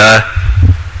are the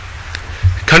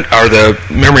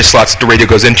memory slots the radio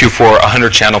goes into for a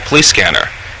 100-channel police scanner.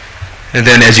 And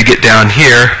then as you get down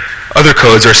here, other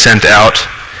codes are sent out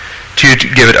to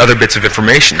give it other bits of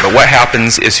information. But what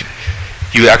happens is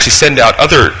you actually send out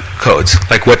other codes,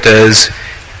 like what does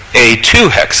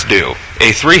A2 hex do,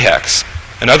 A3 hex,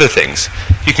 and other things.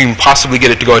 You can possibly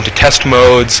get it to go into test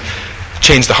modes,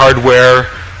 change the hardware,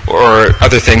 or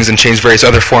other things, and change various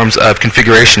other forms of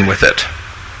configuration with it.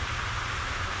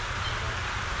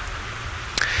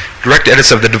 Direct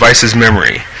edits of the device's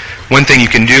memory. One thing you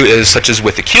can do is, such as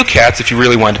with the QCATs, if you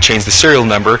really want to change the serial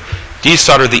number,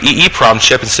 desolder the EEPROM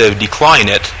chip instead of declawing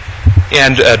it,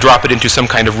 and drop it into some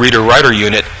kind of reader-writer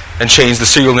unit, and change the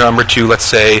serial number to, let's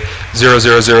say,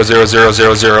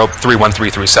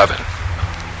 0000003137.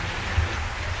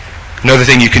 Another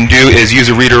thing you can do is use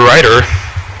a reader-writer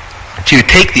to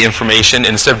take the information,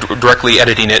 and instead of directly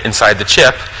editing it inside the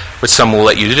chip, which some will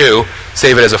let you do,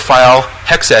 save it as a file,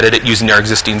 hex edit it using your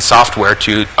existing software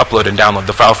to upload and download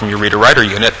the file from your reader-writer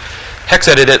unit, hex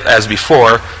edit it as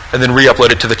before, and then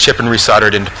re-upload it to the chip and resolder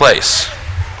it into place.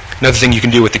 Another thing you can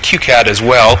do with the QCAT as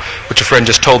well, which a friend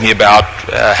just told me about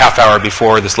a half hour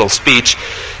before this little speech,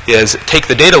 is take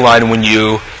the data line when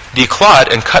you declaw it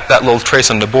and cut that little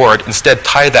trace on the board, instead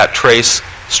tie that trace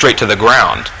straight to the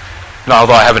ground. And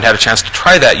although I haven't had a chance to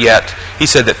try that yet, he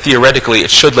said that theoretically it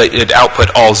should let it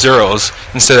output all zeros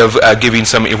instead of giving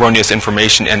some erroneous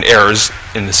information and errors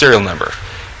in the serial number.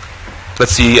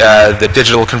 Let's see the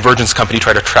Digital Convergence Company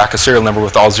try to track a serial number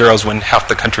with all zeros when half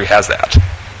the country has that.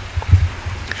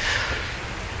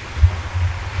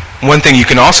 One thing you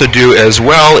can also do as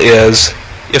well is,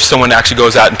 if someone actually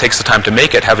goes out and takes the time to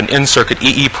make it, have an in-circuit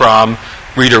EEPROM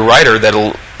reader-writer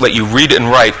that'll let you read and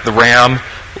write the RAM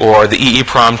or the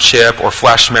EEPROM chip or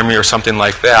flash memory or something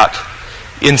like that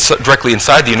directly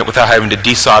inside the unit without having to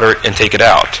desolder it and take it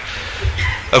out.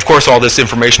 Of course, all this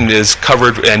information is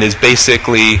covered and is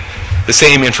basically the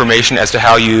same information as to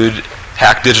how you'd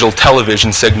hack digital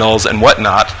television signals and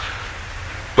whatnot,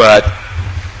 but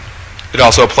it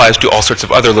also applies to all sorts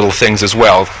of other little things as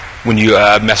well. When you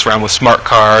mess around with smart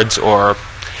cards or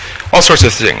all sorts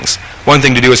of things. One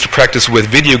thing to do is to practice with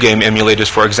video game emulators,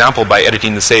 for example, by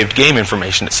editing the saved game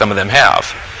information that some of them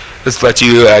have. This lets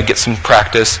you get some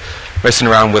practice messing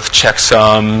around with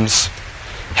checksums,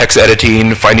 hex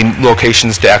editing, finding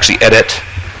locations to actually edit,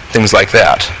 things like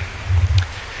that.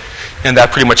 And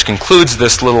that pretty much concludes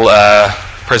this little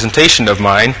presentation of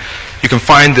mine. You can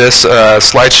find this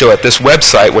slideshow at this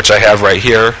website, which I have right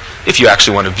here, if you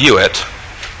actually want to view it,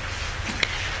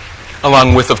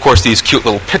 along with, of course, these cute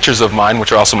little pictures of mine,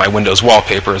 which are also my Windows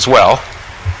wallpaper as well.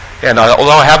 And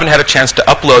although I haven't had a chance to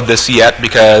upload this yet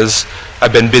because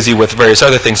I've been busy with various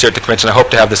other things here at the convention, I hope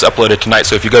to have this uploaded tonight.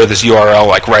 So if you go to this URL,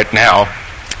 like right now,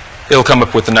 it'll come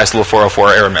up with a nice little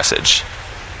 404 error message.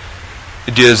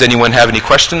 Does anyone have any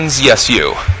questions? Yes,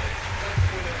 you.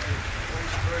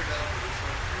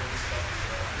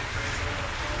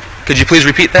 Could you please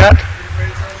repeat that?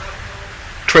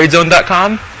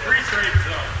 Tradezone.com?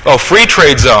 Oh, Free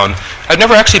Trade Zone. I've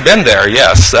never actually been there,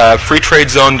 yes.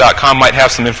 Freetradezone.com might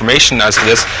have some information as to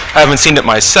this. I haven't seen it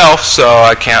myself, so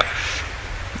I can't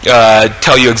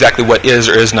tell you exactly what is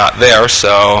or is not there.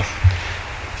 So,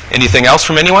 anything else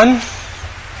from anyone?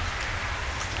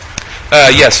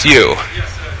 Yes, you.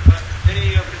 Yes,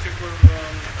 any particular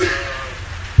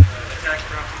attacks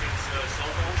perhaps against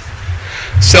cell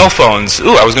phones? Cell phones.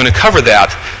 Ooh, I was going to cover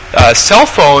that. Cell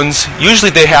phones,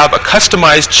 usually they have a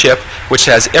customized chip which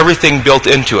has everything built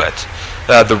into it.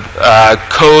 The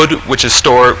code, which is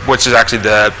stored, which is actually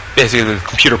basically the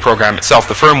computer program itself,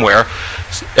 the firmware,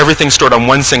 everything's stored on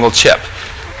one single chip.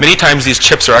 Many times these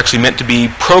chips are actually meant to be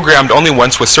programmed only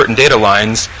once with certain data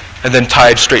lines and then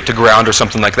tied straight to ground or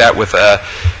something like that with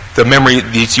the memory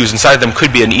that's used inside them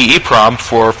could be an EEPROM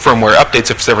for firmware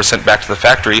updates if it's ever sent back to the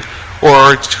factory,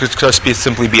 or it could just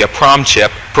simply be a PROM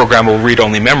chip, programmable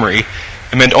read-only memory,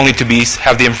 and meant only to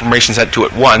have the information sent to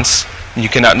it once. You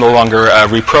cannot no longer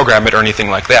reprogram it or anything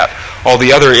like that. All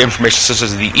the other information, such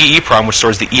as the EEPROM, which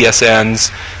stores the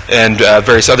ESNs and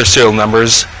various other serial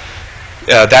numbers,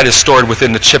 that is stored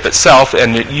within the chip itself,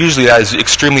 and usually that is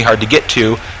extremely hard to get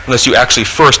to unless you actually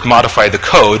first modify the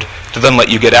code to then let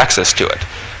you get access to it.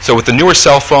 So with the newer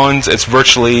cell phones, it's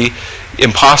virtually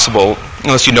impossible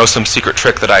unless you know some secret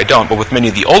trick that I don't. But with many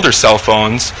of the older cell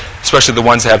phones, especially the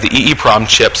ones that have the EEPROM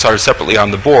chip soldered separately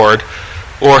on the board,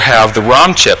 or have the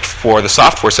ROM chip for the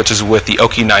software, such as with the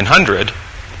Oki 900,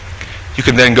 you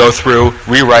can then go through,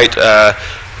 rewrite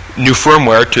new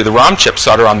firmware to the ROM chip,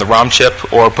 solder on the ROM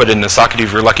chip, or put it in a socket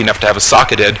if you're lucky enough to have a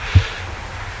socketed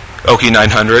Oki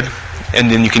 900, and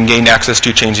then you can gain access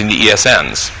to changing the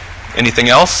ESNs. Anything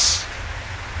else?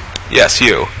 Yes,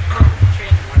 you.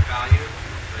 Change one value,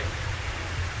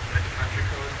 like the country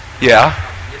code. Yeah.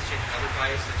 You just change another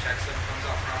value so the checksum comes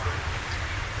out proper.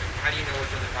 How do you know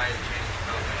which other value to change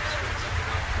without screwing something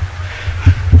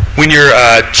up? When you're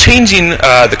changing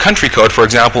the country code, for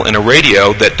example, in a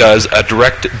radio that does a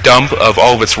direct dump of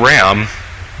all of its RAM,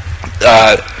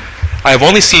 I've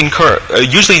only seen,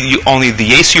 usually only the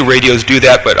ACU radios do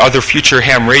that, but other future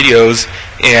ham radios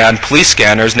and police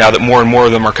scanners, now that more and more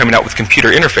of them are coming out with computer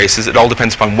interfaces, it all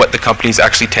depends upon what the companies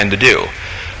actually tend to do.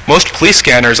 Most police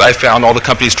scanners, I found all the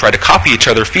companies try to copy each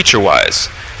other feature-wise.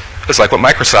 It's like what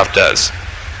Microsoft does.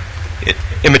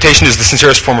 Imitation is the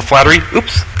sincerest form of flattery.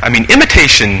 Oops. I mean,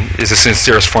 imitation is the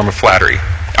sincerest form of flattery.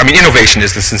 I mean, innovation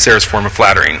is the sincerest form of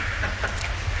flattering.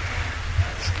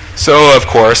 So, of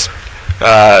course,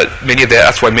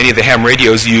 that's why many of the ham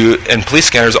radios and police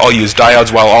scanners all use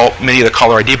diodes, while many of the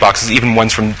caller ID boxes, even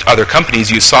ones from other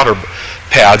companies, use solder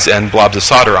pads and blobs of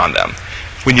solder on them.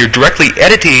 When you're directly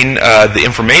editing the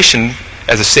information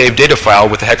as a saved data file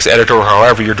with a hex editor or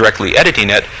however you're directly editing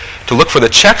it, to look for the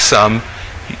checksum,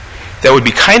 that would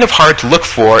be kind of hard to look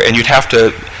for, and you'd have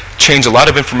to change a lot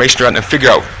of information around and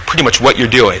figure out pretty much what you're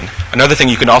doing. Another thing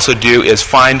you can also do is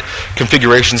find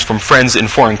configurations from friends in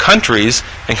foreign countries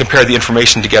and compare the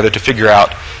information together to figure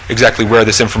out exactly where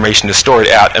this information is stored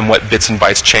at and what bits and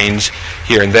bytes change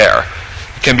here and there.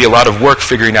 It can be a lot of work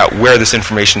figuring out where this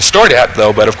information is stored at,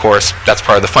 though, but of course, that's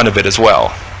part of the fun of it as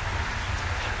well.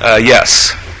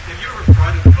 Yes? Have you ever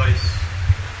tried a device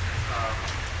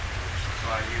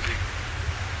by using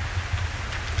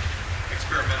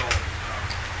experimental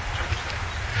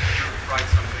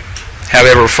Have I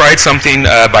ever fried something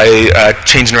by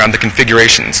changing around the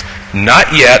configurations? Not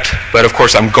yet, but of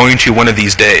course I'm going to one of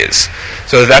these days.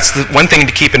 So that's the one thing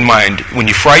to keep in mind. When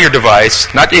you fry your device,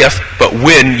 not if, but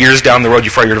when, years down the road, you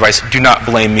fry your device, do not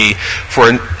blame me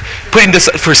for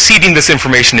seeding this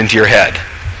information into your head.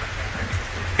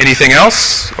 Anything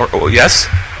else? Or yes?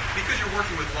 Because you're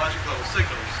working with logic level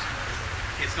signals,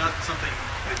 it's not something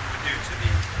that you would do to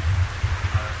the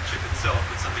chip itself,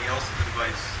 it's something else in the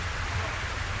device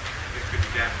that could be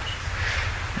damaged.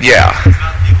 Yeah. It's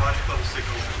not the logic level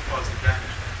signals that cause the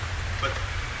damage, but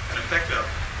an effective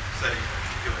setting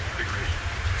particular configuration.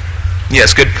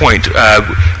 Yes, good point.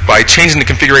 By changing the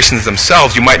configurations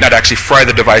themselves, you might not actually fry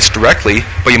the device directly,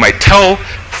 but you might tell,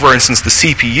 for instance, the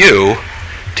CPU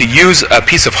to use a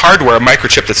piece of hardware, a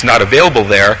microchip that's not available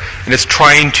there, and it's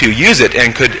trying to use it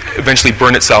and could eventually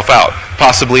burn itself out,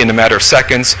 possibly in a matter of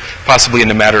seconds, possibly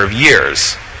in a matter of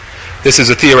years. This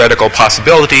is a theoretical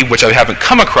possibility, which I haven't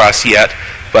come across yet,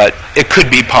 but it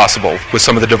could be possible with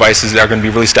some of the devices that are going to be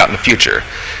released out in the future.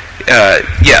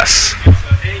 Yes?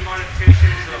 Any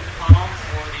modifications of Palm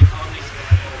or the Omni?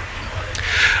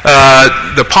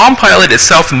 The Palm Pilot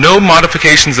itself, no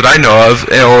modifications that I know of,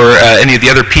 or any of the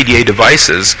other PDA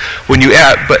devices. When you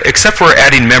add, but except for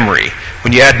adding memory.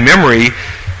 When you add memory,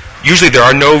 usually there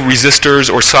are no resistors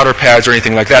or solder pads or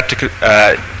anything like that to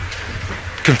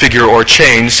configure or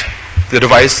change. The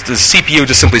device, the CPU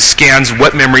just simply scans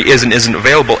what memory is and isn't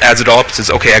available, adds it all up, and says,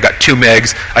 okay, I got 2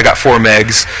 megs, I got 4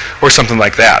 megs, or something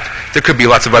like that. There could be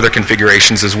lots of other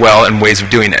configurations as well and ways of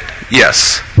doing it.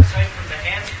 Yes? Aside from the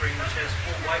handspring, which has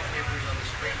full white papers on the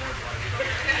springboard.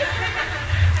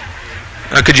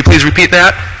 Could you please repeat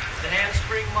that? The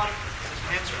handspring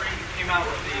came out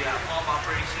with the Palm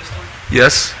operating system.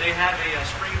 Yes? They have a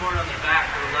springboard on the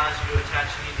back that allows you to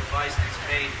attach any device that's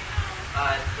made.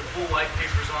 The full white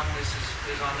papers on this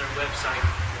is on their website,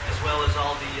 as well as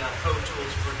all the pro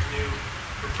tools for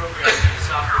programming the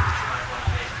software that you might want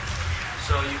to make.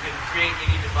 So you can create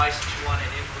any device that you want to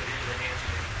input into the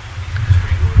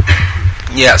handspring.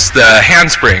 Yes, the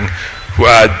handspring.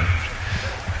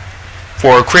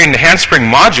 For creating the handspring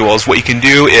modules, what you can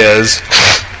do is,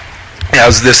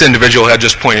 as this individual had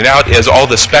just pointed out, is all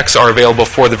the specs are available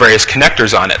for the various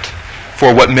connectors on it,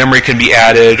 for what memory can be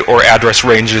added or address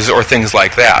ranges or things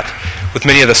like that. With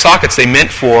many of the sockets, they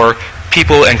meant for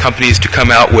people and companies to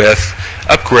come out with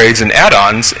upgrades and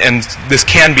add-ons, and this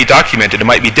can be documented. It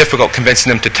might be difficult convincing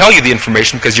them to tell you the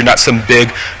information because you're not some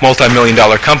big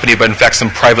multi-million-dollar company, but in fact some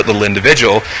private little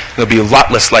individual. They'll be a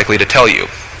lot less likely to tell you.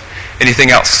 Anything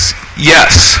else?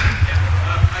 Yes?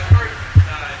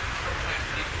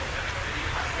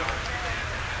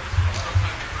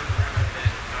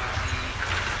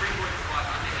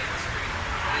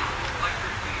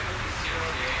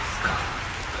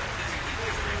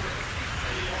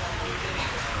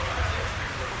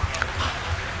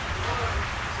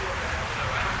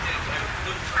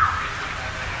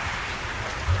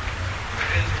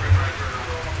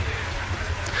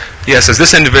 Yes, as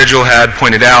this individual had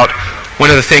pointed out, one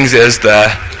of the things is the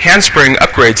handspring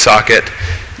upgrade socket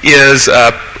is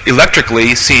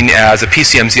electrically seen as a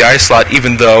PCMCI slot,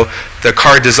 even though the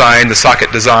card design, the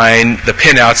socket design, the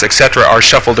pinouts, etc. are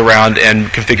shuffled around and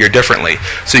configured differently.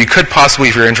 So you could possibly,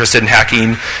 if you're interested in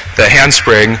hacking the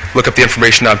handspring, look up the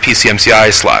information on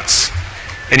PCMCI slots.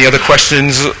 Any other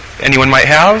questions anyone might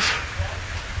have?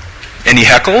 Any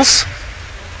heckles?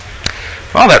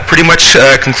 Well, that pretty much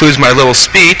concludes my little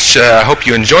speech. I hope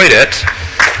you enjoyed it.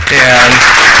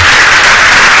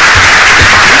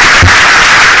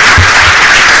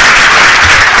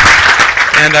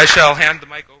 And I shall hand the